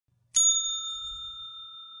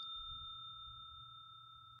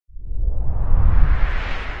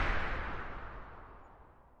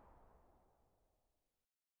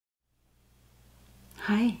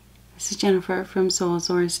Hi, this is Jennifer from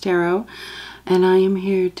Source Tarot, and I am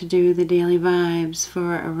here to do the daily vibes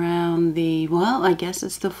for around the, well, I guess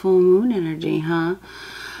it's the full moon energy, huh?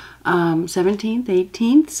 17th,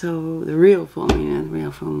 18th, so the real full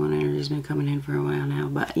moon energy has been coming in for a while now,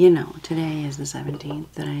 but you know, today is the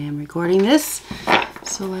 17th that I am recording this,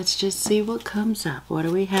 so let's just see what comes up. What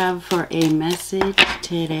do we have for a message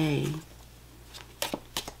today?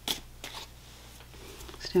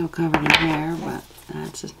 Still covered in hair, but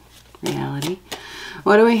that's a reality.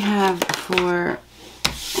 What do we have for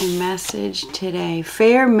a message today?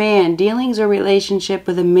 Fair man, dealings or relationship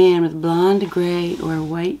with a man with blonde, gray, or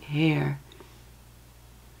white hair.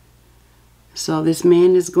 So this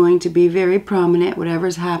man is going to be very prominent.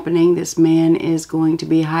 Whatever's happening, this man is going to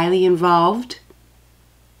be highly involved.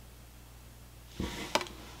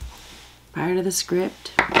 Part of the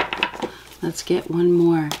script. Let's get one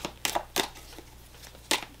more.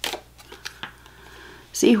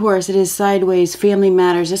 Seahorse, it is sideways, family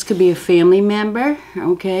matters. This could be a family member,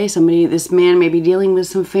 okay? This man may be dealing with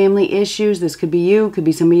some family issues. This could be you, could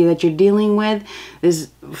be somebody that you're dealing with. This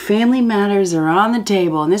family matters are on the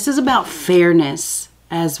table, and this is about fairness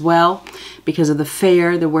as well, because of the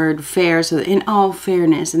fair, the word fair. So in all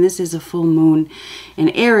fairness, and this is a full moon in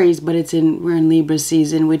Aries, but we're in Libra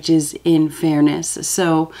season, which is in fairness.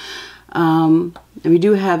 So we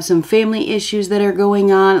do have some family issues that are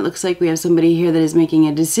going on. It looks like we have somebody here that is making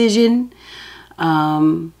a decision.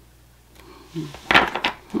 In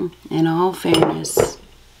all fairness.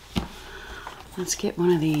 Let's get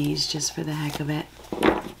one of these just for the heck of it.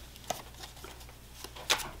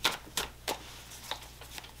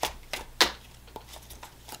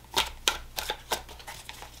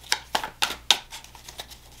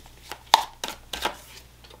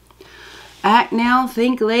 Act now,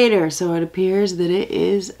 think later. So it appears that it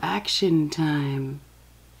is action time.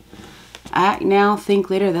 Act now, think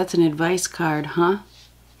later. That's an advice card, huh?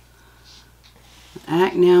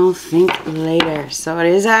 Act now, think later. So it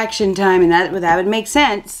is action time, and that would make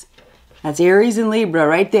sense. That's Aries and Libra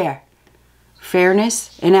right there.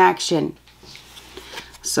 Fairness and action.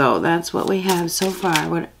 So that's what we have so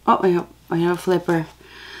far. Oh, I have a flipper.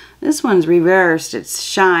 This one's reversed. It's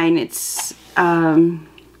shine. It's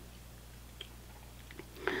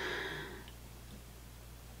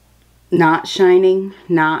not shining,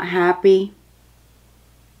 not happy,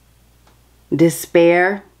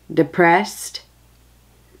 despair, depressed.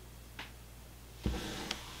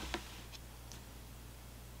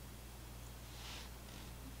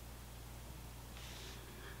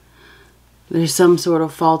 There's some sort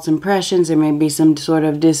of false impressions. There may be some sort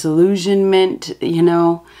of disillusionment, you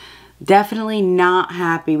know. Definitely not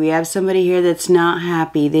happy. We have somebody here that's not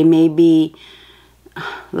happy. They may be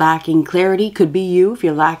lacking clarity. Could be you. If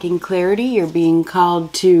you're lacking clarity, you're being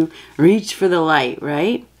called to reach for the light,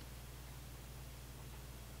 right?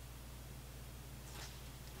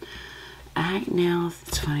 Act now.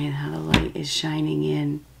 It's funny how the light is shining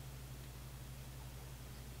in.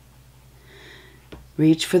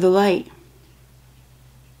 Reach for the light.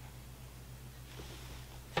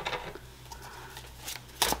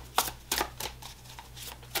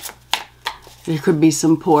 There could be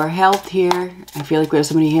some poor health here. I feel like we have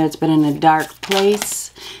somebody here that's been in a dark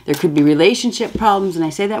place. There could be relationship problems, and I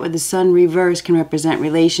say that with the sun reverse can represent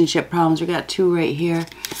relationship problems. We got two right here.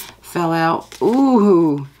 Fell out.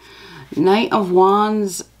 Ooh. Knight of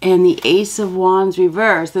Wands and the Ace of Wands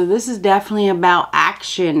reverse. So this is definitely about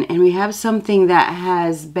action, and we have something that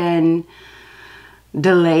has been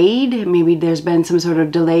delayed. Maybe there's been some sort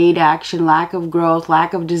of delayed action, lack of growth,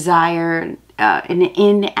 lack of desire, an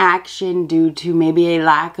inaction due to maybe a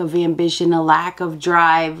lack of ambition, a lack of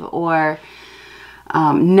drive, or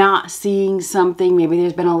not seeing something. Maybe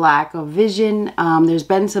there's been a lack of vision. There's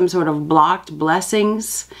been some sort of blocked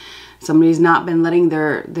blessings. Somebody's not been letting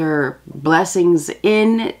their blessings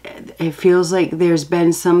in. It feels like there's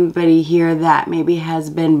been somebody here that maybe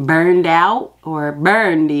has been burned out or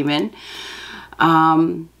burned even.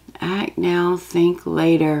 Act now, think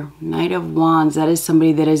later. Knight of Wands. That is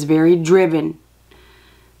somebody that is very driven.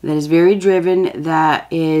 That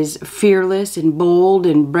is fearless and bold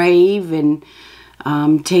and brave and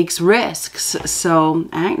takes risks. So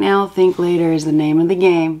act now, think later is the name of the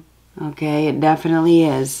game. Okay, it definitely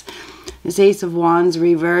is. This Ace of Wands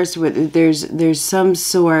reversed, there's some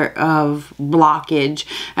sort of blockage.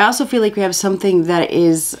 I also feel like we have something that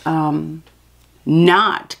is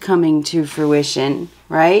not coming to fruition,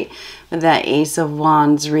 right? With that Ace of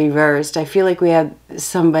Wands reversed. I feel like we have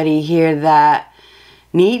somebody here that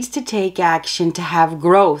needs to take action to have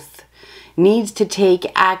growth, needs to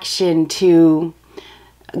take action to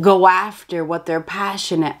go after what they're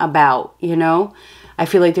passionate about, you know? I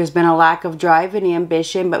feel like there's been a lack of drive and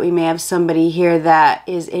ambition, but we may have somebody here that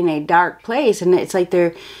is in a dark place, and it's like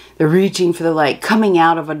they're reaching for the light, coming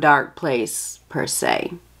out of a dark place, per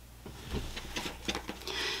se.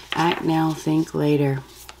 Act now, think later.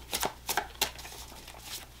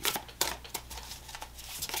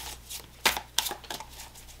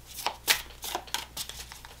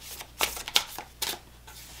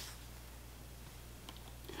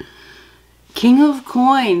 King of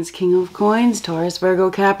Coins, Taurus,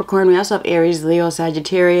 Virgo, Capricorn. We also have Aries, Leo,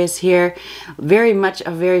 Sagittarius here. Very much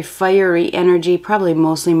a very fiery energy, probably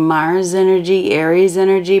mostly Mars energy, Aries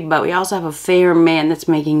energy, but we also have a fair man that's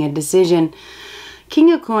making a decision.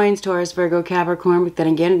 King of Coins, Taurus, Virgo, Capricorn, but then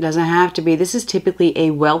again, it doesn't have to be. This is typically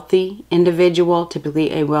a wealthy individual,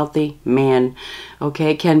 typically a wealthy man.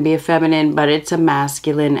 Okay, it can be a feminine, but it's a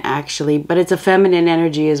masculine actually, but it's a feminine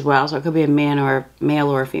energy as well, so it could be a man or a male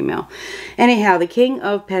or a female. Anyhow, the King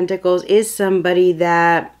of Pentacles is somebody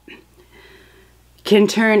that can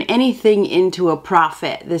turn anything into a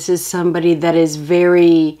profit. This is somebody that is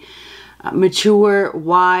very mature,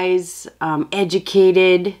 wise,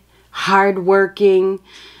 educated, hardworking,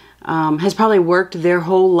 has probably worked their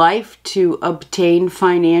whole life to obtain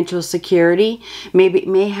financial security. Maybe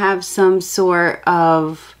may have some sort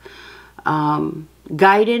of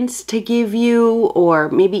guidance to give you, or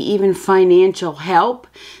maybe even financial help.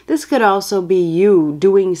 This could also be you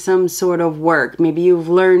doing some sort of work. Maybe you've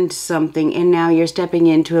learned something and now you're stepping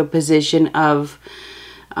into a position of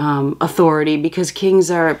authority, because kings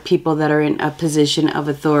are people that are in a position of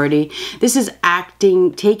authority. This is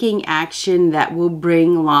taking action that will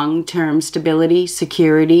bring long-term stability,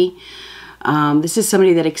 security. This is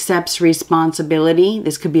somebody that accepts responsibility.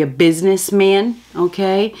 This could be a businessman,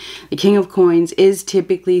 okay? The King of Coins is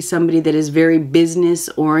typically somebody that is very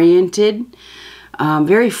business-oriented,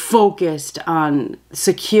 very focused on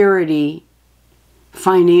security,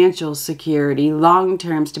 financial security,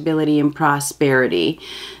 long-term stability, and prosperity.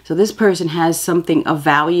 So this person has something of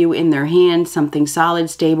value in their hand, something solid,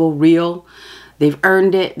 stable, real. They've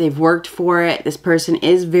earned it. They've worked for it. This person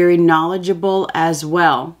is very knowledgeable as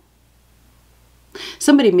well.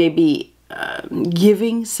 Somebody may be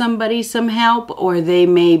giving somebody some help, or they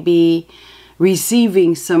may be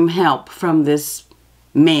receiving some help from this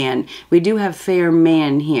man. We do have fair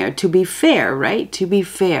man here. To be fair, right? To be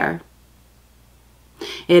fair.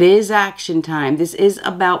 It is action time. This is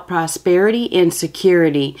about prosperity and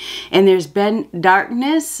security. And there's been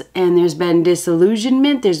darkness, and there's been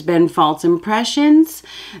disillusionment. There's been false impressions.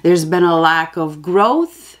 There's been a lack of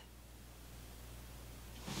growth.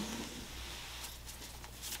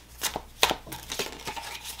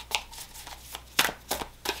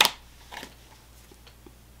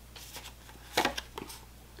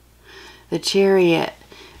 The Chariot.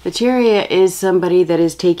 The Chariot is somebody that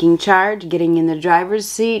is taking charge, getting in the driver's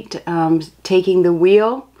seat, taking the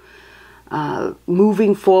wheel,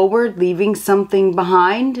 moving forward, leaving something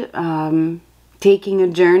behind, taking a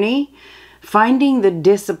journey, finding the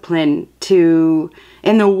discipline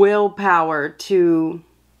and the willpower to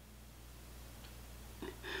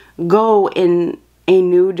go in a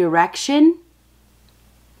new direction.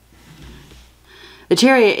 The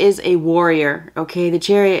Chariot is a warrior, okay? The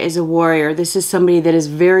Chariot is a warrior. This is somebody that is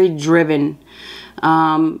very driven,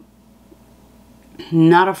 not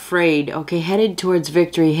afraid, okay? Headed towards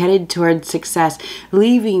victory, headed towards success,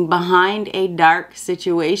 leaving behind a dark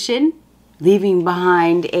situation, leaving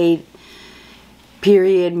behind a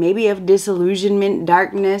period maybe of disillusionment,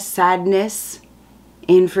 darkness, sadness,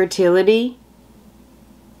 infertility.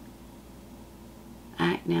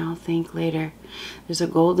 Act now, think later. There's a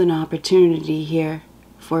golden opportunity here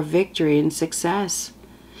for victory and success.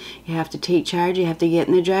 You have to take charge. You have to get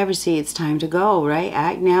in the driver's seat. It's time to go, right?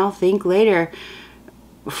 Act now, think later.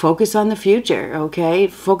 Focus on the future, okay?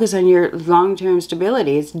 Focus on your long-term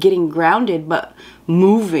stability. It's getting grounded, but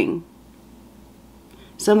moving.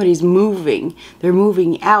 Somebody's moving. They're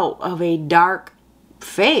moving out of a dark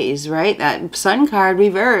phase, right? That Sun card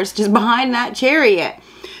reversed is behind that Chariot.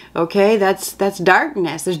 Okay, that's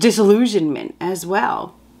darkness. There's disillusionment as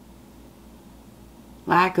well.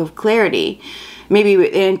 Lack of clarity. Maybe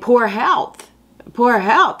in poor health. Poor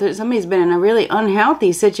health. Somebody's been in a really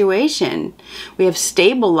unhealthy situation. We have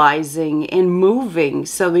stabilizing and moving.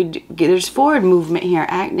 So there's forward movement here.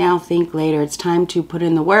 Act now, think later. It's time to put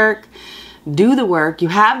in the work. Do the work. You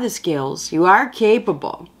have the skills. You are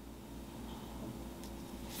capable.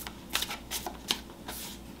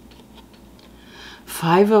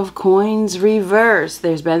 Five of Coins reverse.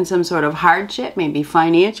 There's been some sort of hardship, maybe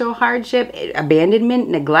financial hardship, abandonment,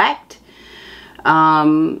 neglect.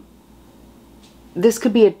 This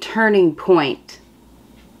could be a turning point.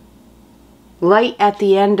 Light at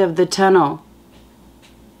the end of the tunnel.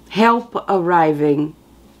 Help arriving.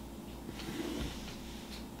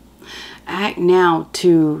 Act now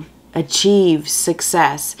to achieve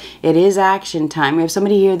success. It is action time. We have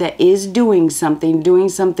somebody here that is doing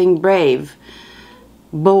something brave,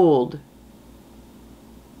 bold.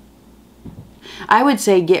 I would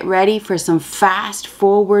say get ready for some fast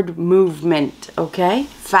forward movement, okay?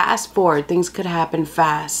 Fast forward. Things could happen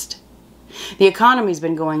fast. The economy's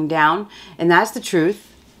been going down, and that's the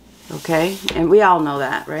truth, okay? And we all know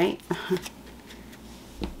that, right?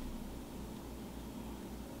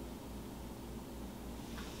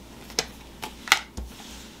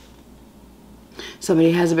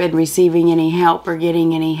 Somebody hasn't been receiving any help or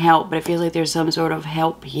getting any help, but it feels like there's some sort of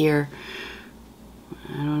help here.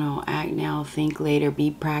 I don't know. Act now, think later,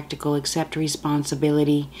 be practical, accept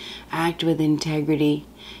responsibility, act with integrity.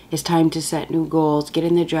 It's time to set new goals, get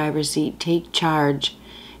in the driver's seat, take charge.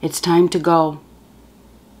 It's time to go.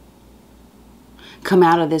 Come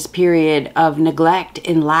out of this period of neglect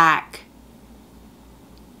and lack.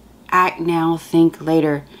 Act now, think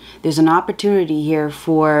later. There's an opportunity here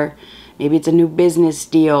for, maybe it's a new business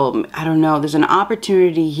deal. I don't know. There's an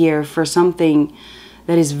opportunity here for something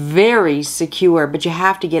that is very secure, but you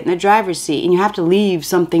have to get in the driver's seat and you have to leave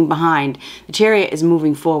something behind. The Chariot is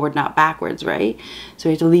moving forward, not backwards, right? So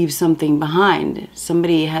you have to leave something behind.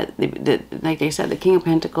 Somebody had, like they said, the King of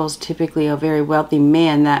Pentacles, typically a very wealthy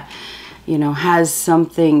man that, you know, has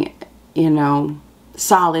something, you know,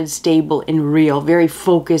 solid, stable, and real, very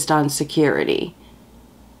focused on security.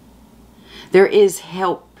 There is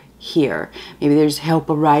help here. Maybe there's help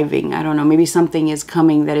arriving. I don't know. Maybe something is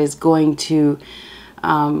coming that is going to,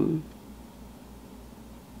 well,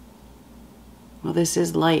 this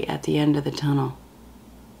is light at the end of the tunnel.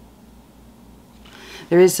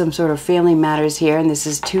 There is some sort of family matters here, and this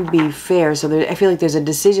is to be fair. So I feel like there's a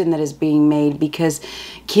decision that is being made, because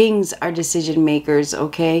kings are decision makers,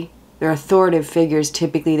 okay? They're authoritative figures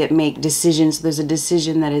typically that make decisions. So there's a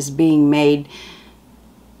decision that is being made.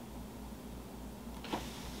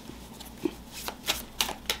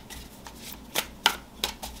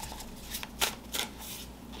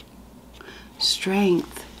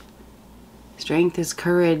 Strength. Strength is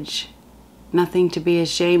courage. Nothing to be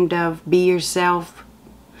ashamed of. Be yourself.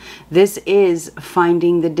 This is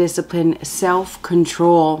finding the discipline,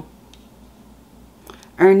 self-control,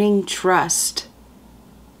 earning trust,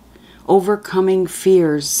 overcoming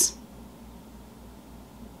fears.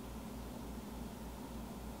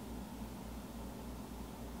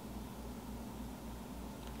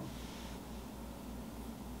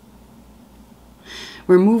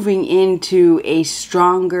 We're moving into a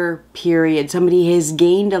stronger period. Somebody has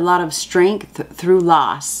gained a lot of strength through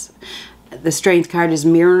loss. The Strength card is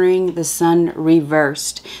mirroring the Sun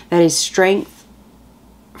reversed. That is strength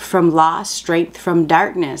from loss, strength from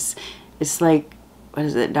darkness. It's like, what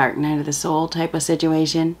is it, dark night of the soul type of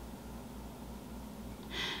situation.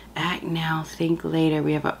 Act now, think later.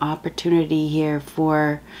 We have an opportunity here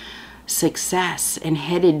for success and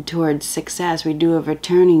headed towards success. We do have a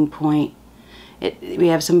turning point. We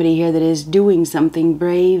have somebody here that is doing something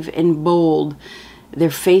brave and bold. They're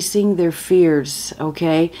facing their fears,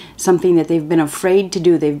 okay? Something that they've been afraid to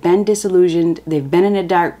do. They've been disillusioned. They've been in a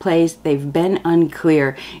dark place. They've been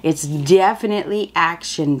unclear. It's definitely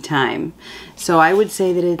action time. So I would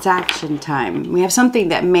say that it's action time. We have something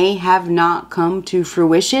that may have not come to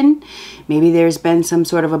fruition. Maybe there's been some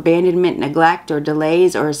sort of abandonment, neglect, or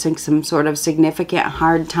delays, or some sort of significant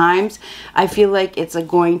hard times. I feel like it's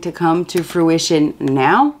going to come to fruition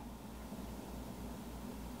now.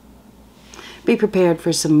 Be prepared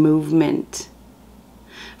for some movement.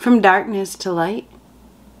 From darkness to light.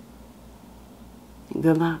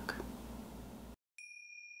 Good luck.